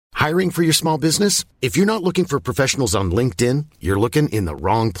Hiring for your small business? If you're not looking for professionals on LinkedIn, you're looking in the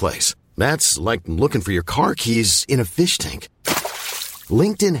wrong place. That's like looking for your car keys in a fish tank.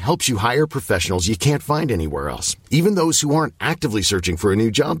 LinkedIn helps you hire professionals you can't find anywhere else, even those who aren't actively searching for a new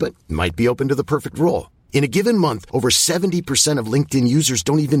job but might be open to the perfect role. In a given month, over 70% of LinkedIn users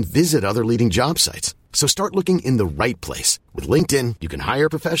don't even visit other leading job sites. So start looking in the right place. With LinkedIn, you can hire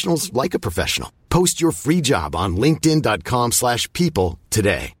professionals like a professional. Post your free job on linkedin.com/people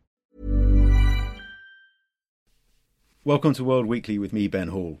today. Welcome to World Weekly with me, Ben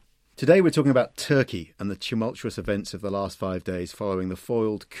Hall. Today we're talking about Turkey and the tumultuous events of the last 5 days following the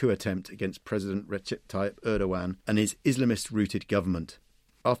foiled coup attempt against President Recep Tayyip Erdogan and his Islamist-rooted government.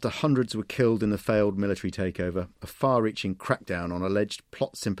 After hundreds were killed in the failed military takeover, a far-reaching crackdown on alleged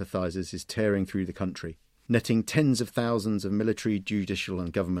plot sympathisers is tearing through the country, netting tens of thousands of military, judicial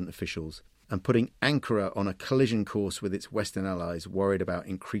and government officials, and putting Ankara on a collision course with its Western allies worried about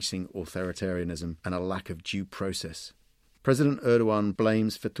increasing authoritarianism and a lack of due process. President Erdogan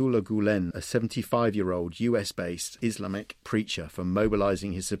blames Fethullah Gulen, a 75-year-old US-based Islamic preacher, for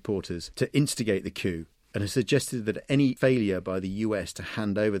mobilising his supporters to instigate the coup, and has suggested that any failure by the US to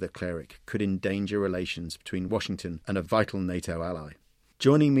hand over the cleric could endanger relations between Washington and a vital NATO ally.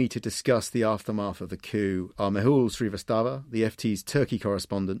 Joining me to discuss the aftermath of the coup are Mehul Srivastava, the FT's Turkey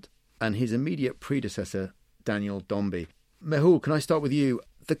correspondent, and his immediate predecessor, Daniel Dombey. Mehul, can I start with you?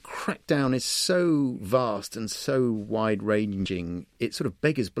 The crackdown is so vast and so wide-ranging, it sort of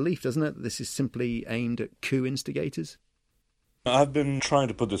beggars belief, doesn't it, that this is simply aimed at coup instigators? I've been trying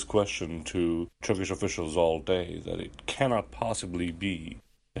to put this question to Turkish officials all day, that it cannot possibly be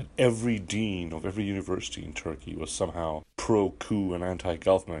that every dean of every university in Turkey was somehow pro-coup and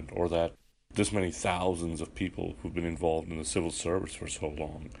anti-government, or that this many thousands of people who've been involved in the civil service for so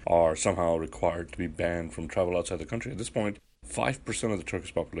long are somehow required to be banned from travel outside the country. At this point, 5% of the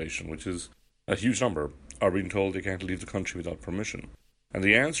Turkish population, which is a huge number, are being told they can't leave the country without permission. And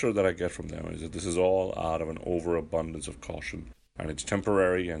the answer that I get from them is that this is all out of an overabundance of caution, and it's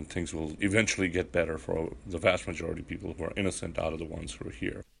temporary, and things will eventually get better for the vast majority of people who are innocent out of the ones who are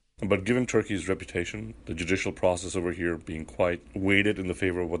here. But given Turkey's reputation, the judicial process over here being quite weighted in the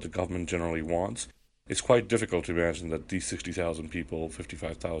favor of what the government generally wants, it's quite difficult to imagine that these 60,000 people,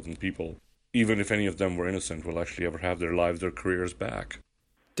 55,000 people, even if any of them were innocent, will actually ever have their lives, their careers back.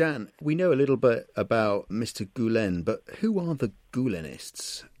 Dan, we know a little bit about Mr. Gulen, but who are the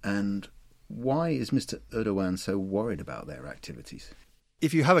Gulenists, and why is Mr. Erdogan so worried about their activities?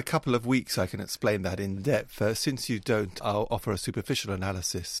 If you have a couple of weeks, I can explain that in depth. Since you don't, I'll offer a superficial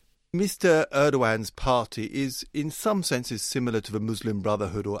analysis. Mr. Erdogan's party is, in some senses, similar to the Muslim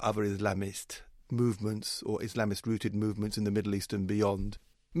Brotherhood or other Islamist movements or Islamist-rooted movements in the Middle East and beyond.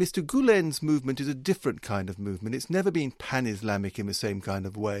 Mr. Gulen's movement is a different kind of movement. It's never been pan-Islamic in the same kind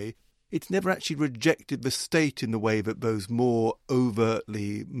of way. It's never actually rejected the state in the way that those more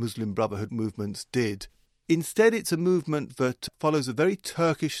overtly Muslim Brotherhood movements did. Instead, it's a movement that follows a very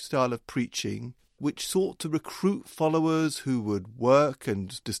Turkish style of preaching, which sought to recruit followers who would work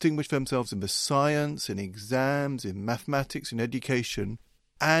and distinguish themselves in the science, in exams, in mathematics, in education,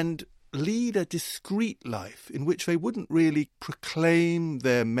 and lead a discreet life in which they wouldn't really proclaim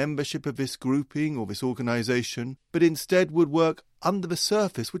their membership of this grouping or this organisation, but instead would work under the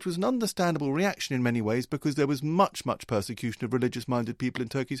surface, which was an understandable reaction in many ways because there was much persecution of religious-minded people in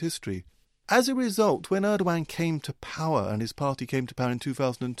Turkey's history. As a result, when Erdogan came to power and his party came to power in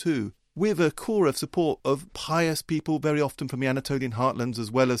 2002, with a core of support of pious people, very often from the Anatolian heartlands as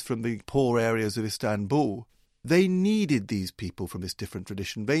well as from the poor areas of Istanbul, they needed these people from this different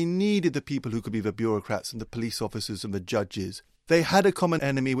tradition. They needed the people who could be the bureaucrats and the police officers and the judges. They had a common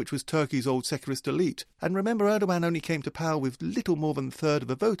enemy, which was Turkey's old secularist elite. And remember, Erdogan only came to power with little more than a third of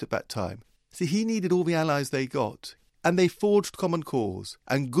the vote at that time. See, he needed all the allies they got. And they forged common cause.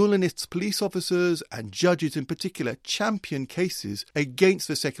 And Gulenists, police officers and judges in particular, championed cases against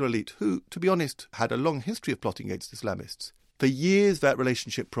the secular elite, who, to be honest, had a long history of plotting against Islamists. For years that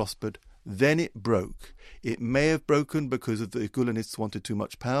relationship prospered. Then it broke. It may have broken because the Gulenists wanted too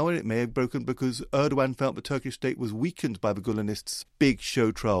much power. It may have broken because Erdogan felt the Turkish state was weakened by the Gulenists' big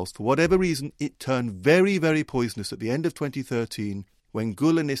show trials. For whatever reason, it turned very, very poisonous at the end of 2013 when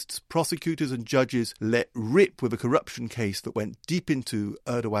Gulenists, prosecutors and judges let rip with a corruption case that went deep into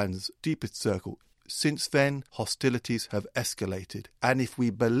Erdogan's deepest circle. Since then, hostilities have escalated. And if we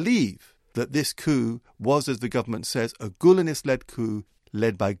believe that this coup was, as the government says, a Gulenist-led coup,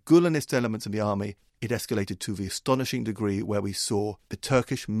 led by Gulenist elements in the army, it escalated to the astonishing degree where we saw the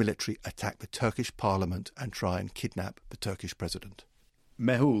Turkish military attack the Turkish parliament and try and kidnap the Turkish president.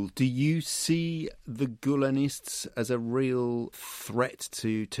 Mehul, do you see the Gulenists as a real threat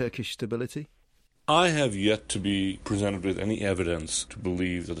to Turkish stability? I have yet to be presented with any evidence to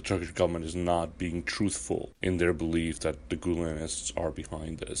believe that the Turkish government is not being truthful in their belief that the Gulenists are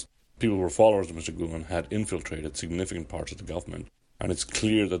behind this. People who were followers of Mr. Gulen had infiltrated significant parts of the government, and it's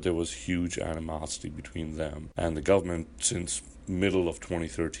clear that there was huge animosity between them and the government since middle of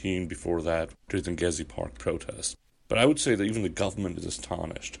 2013, before that, during the Gezi Park protests. But I would say that even the government is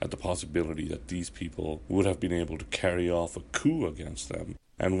astonished at the possibility that these people would have been able to carry off a coup against them,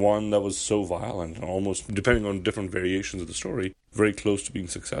 and one that was so violent and almost, depending on different variations of the story, very close to being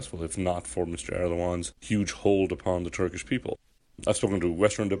successful, if not for Mr. Erdogan's huge hold upon the Turkish people. I've spoken to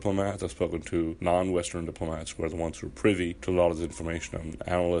Western diplomats, I've spoken to non-Western diplomats who are the ones who are privy to a lot of the information, and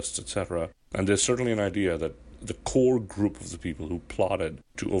analysts, etc. And there's certainly an idea that the core group of the people who plotted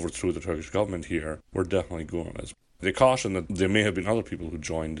to overthrow the Turkish government here were definitely Gulenists. They caution that there may have been other people who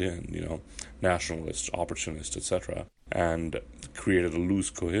joined in, nationalists, opportunists, etc., and created a loose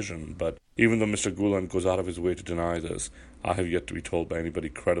cohesion. But even though Mr. Gulen goes out of his way to deny this, I have yet to be told by anybody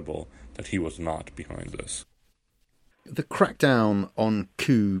credible that he was not behind this. The crackdown on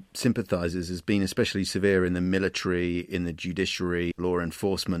coup sympathisers has been especially severe in the military, in the judiciary, law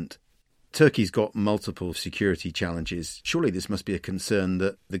enforcement. Turkey's got multiple security challenges. Surely this must be a concern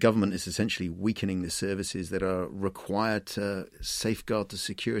that the government is essentially weakening the services that are required to safeguard the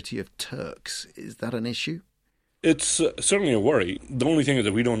security of Turks. Is that an issue? It's certainly a worry. The only thing is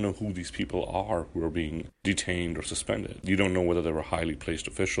that we don't know who these people are who are being detained or suspended. You don't know whether they were highly placed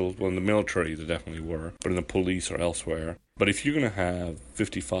officials. Well, in the military, they definitely were, but in the police or elsewhere. But if you're going to have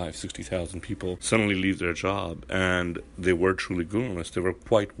 55, 60,000 people suddenly leave their job, and they were truly Gulenists, they were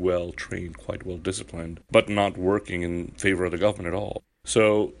quite well trained, quite well disciplined, but not working in favor of the government at all.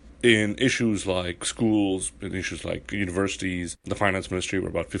 So in issues like schools, in issues like universities, the finance ministry, where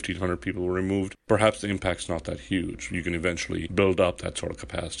about 1,500 people were removed, perhaps the impact's not that huge. You can eventually build up that sort of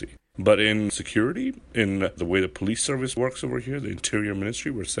capacity. But in security, in the way the police service works over here, the Interior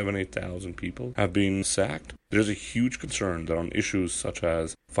Ministry, where 8,000 people have been sacked, there's a huge concern that on issues such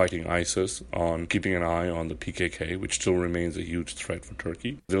as fighting ISIS, on keeping an eye on the PKK, which still remains a huge threat for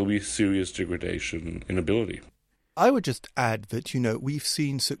Turkey, there'll be serious degradation in ability. I would just add that, we've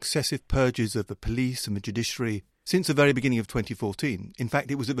seen successive purges of the police and the judiciary since the very beginning of 2014. In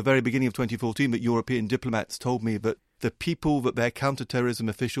fact, it was at the very beginning of 2014 that European diplomats told me that the people that their counter-terrorism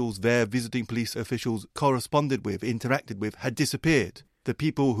officials, their visiting police officials corresponded with, interacted with, had disappeared. The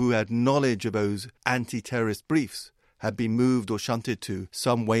people who had knowledge of those anti-terrorist briefs had been moved or shunted to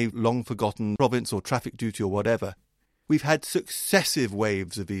some long-forgotten province or traffic duty or whatever. We've had successive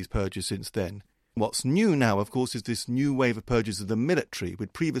waves of these purges since then. What's new now, of course, is this new wave of purges of the military.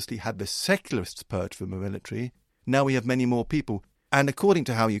 We'd previously had the secularists purged from the military. Now we have many more people. And according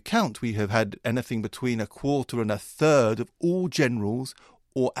to how you count, we have had anything between a quarter and a third of all generals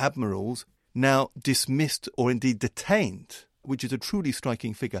or admirals now dismissed or indeed detained, which is a truly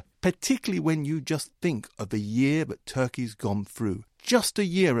striking figure, particularly when you just think of the year that Turkey's gone through. Just a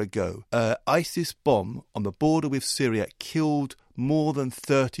year ago, an ISIS bomb on the border with Syria killed more than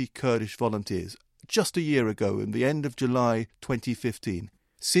 30 Kurdish volunteers. Just a year ago, in the end of July 2015.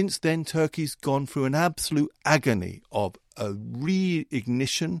 Since then, Turkey's gone through an absolute agony of a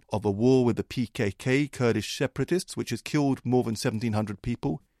reignition of a war with the PKK, Kurdish separatists, which has killed more than 1,700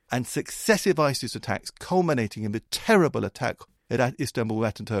 people, and successive ISIS attacks culminating in the terrible attack at Istanbul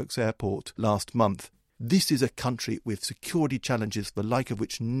Ataturk's airport last month. This is a country with security challenges the like of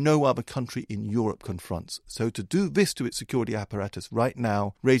which no other country in Europe confronts. So to do this to its security apparatus right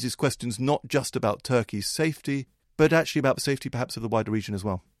now raises questions not just about Turkey's safety, but actually about the safety perhaps of the wider region as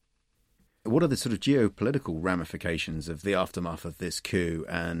well. What are the sort of geopolitical ramifications of the aftermath of this coup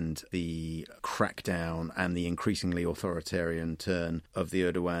and the crackdown and the increasingly authoritarian turn of the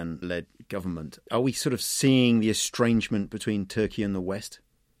Erdogan-led government? Are we sort of seeing the estrangement between Turkey and the West?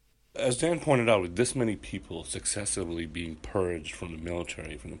 As Dan pointed out, with this many people successively being purged from the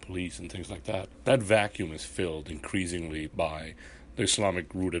military, from the police and things like that, that vacuum is filled increasingly by the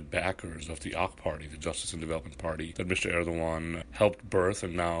Islamic-rooted backers of the AK Party, the Justice and Development Party, that Mr. Erdogan helped birth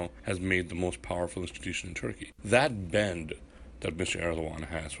and now has made the most powerful institution in Turkey. That bend that Mr. Erdogan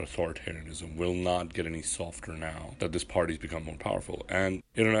has for authoritarianism will not get any softer now that this party's become more powerful. And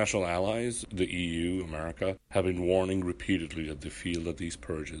international allies, the EU, America, have been warning repeatedly that they feel that these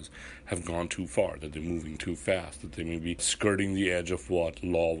purges have gone too far, that they're moving too fast, that they may be skirting the edge of what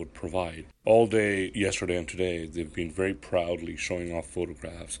law would provide. All day, yesterday and today, they've been very proudly showing off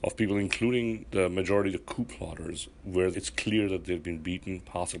photographs of people, including the majority of the coup plotters, where it's clear that they've been beaten,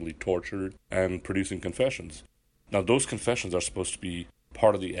 possibly tortured, and producing confessions. Now, those confessions are supposed to be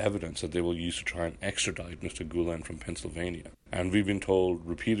part of the evidence that they will use to try and extradite Mr. Gulen from Pennsylvania. And we've been told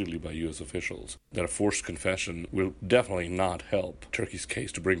repeatedly by U.S. officials that a forced confession will definitely not help Turkey's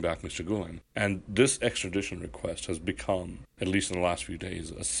case to bring back Mr. Gulen. And this extradition request has become, at least in the last few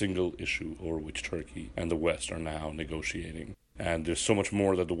days, a single issue over which Turkey and the West are now negotiating. And there's so much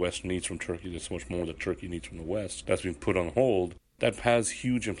more that the West needs from Turkey, there's so much more that Turkey needs from the West that's been put on hold that has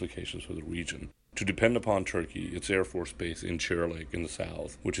huge implications for the region. To depend upon Turkey, its Air Force base in Lake in the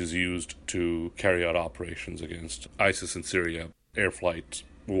south, which is used to carry out operations against ISIS in Syria, air flights,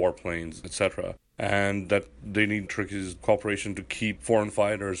 warplanes, etc., and that they need Turkey's cooperation to keep foreign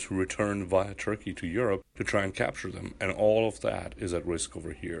fighters who return via Turkey to Europe to try and capture them. And all of that is at risk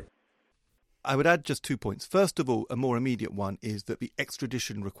over here. I would add just 2 points. First of all, a more immediate one is that the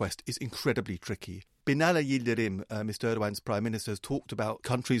extradition request is incredibly tricky. Binali Yildirim, Mr. Erdogan's Prime Minister, has talked about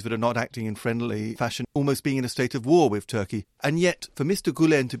countries that are not acting in friendly fashion almost being in a state of war with Turkey. And yet, for Mr.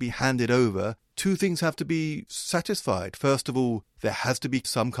 Gulen to be handed over, two things have to be satisfied. First of all, there has to be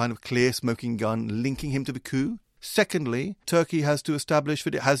some kind of clear smoking gun linking him to the coup. Secondly, Turkey has to establish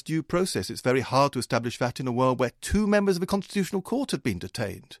that it has due process. It's very hard to establish that in a world where two members of the Constitutional Court have been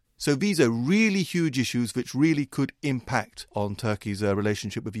detained. So these are really huge issues which really could impact on Turkey's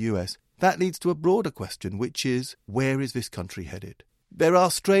relationship with the US. That leads to a broader question, which is, where is this country headed? There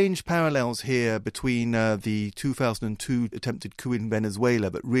are strange parallels here between the 2002 attempted coup in Venezuela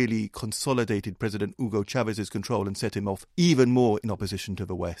that really consolidated President Hugo Chávez's control and set him off even more in opposition to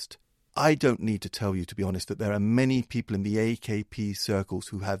the West. I don't need to tell you, to be honest, that there are many people in the AKP circles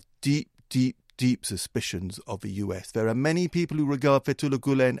who have deep suspicions of the US. There are many people who regard Fethullah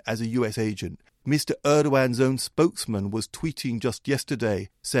Gulen as a US agent. Mr. Erdogan's own spokesman was tweeting just yesterday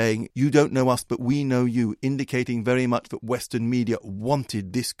saying, "You don't know us, but we know you," indicating very much that Western media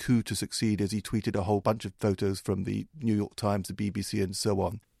wanted this coup to succeed, as he tweeted a whole bunch of photos from the New York Times, the BBC and so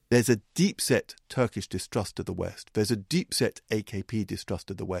on. There's a deep-set Turkish distrust of the West. There's a deep-set AKP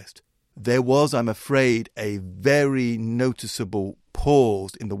distrust of the West. There was, I'm afraid, a very noticeable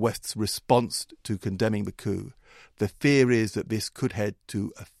pause in the West's response to condemning the coup. The fear is that this could head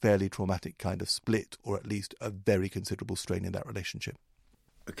to a fairly traumatic kind of split, or at least a very considerable strain in that relationship.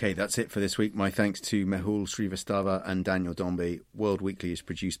 Okay, that's it for this week. My thanks to Mehul Srivastava and Daniel Dombey. World Weekly is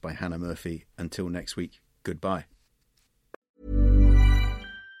produced by Hannah Murphy. Until next week, goodbye.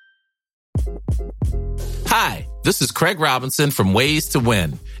 Hi, this is Craig Robinson from Ways to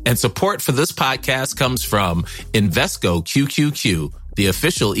Win, and support for this podcast comes from Invesco QQQ, the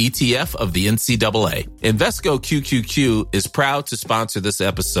official ETF of the NCAA. Invesco QQQ is proud to sponsor this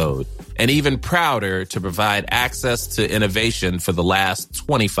episode, and even prouder to provide access to innovation for the last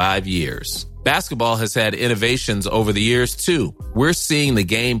 25 years. Basketball has had innovations over the years, too. We're seeing the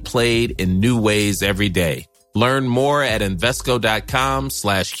game played in new ways every day. Learn more at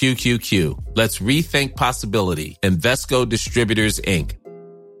Invesco.com/QQQ. Let's rethink possibility. Invesco Distributors, Inc.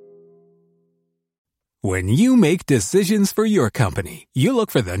 When you make decisions for your company, you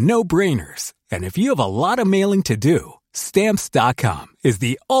look for the no-brainers. And if you have a lot of mailing to do, Stamps.com is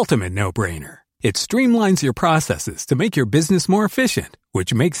the ultimate no-brainer. It streamlines your processes to make your business more efficient,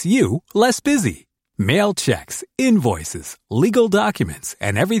 which makes you less busy. Mail checks, invoices, legal documents,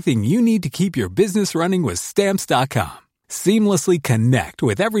 and everything you need to keep your business running with Stamps.com. Seamlessly connect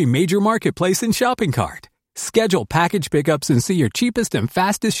with every major marketplace and shopping cart. Schedule package pickups and see your cheapest and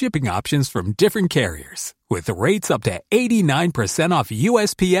fastest shipping options from different carriers, with rates up to 89% off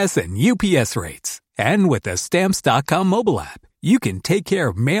USPS and UPS rates. And with the Stamps.com mobile app, you can take care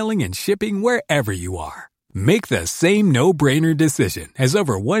of mailing and shipping wherever you are. Make the same no-brainer decision as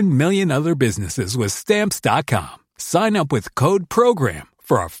over 1 million other businesses with Stamps.com. Sign up with code PROGRAM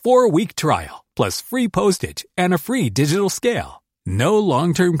for a 4-week trial, plus free postage and a free digital scale. No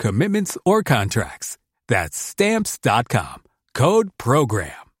long-term commitments or contracts. That's Stamps.com. Code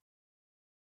PROGRAM.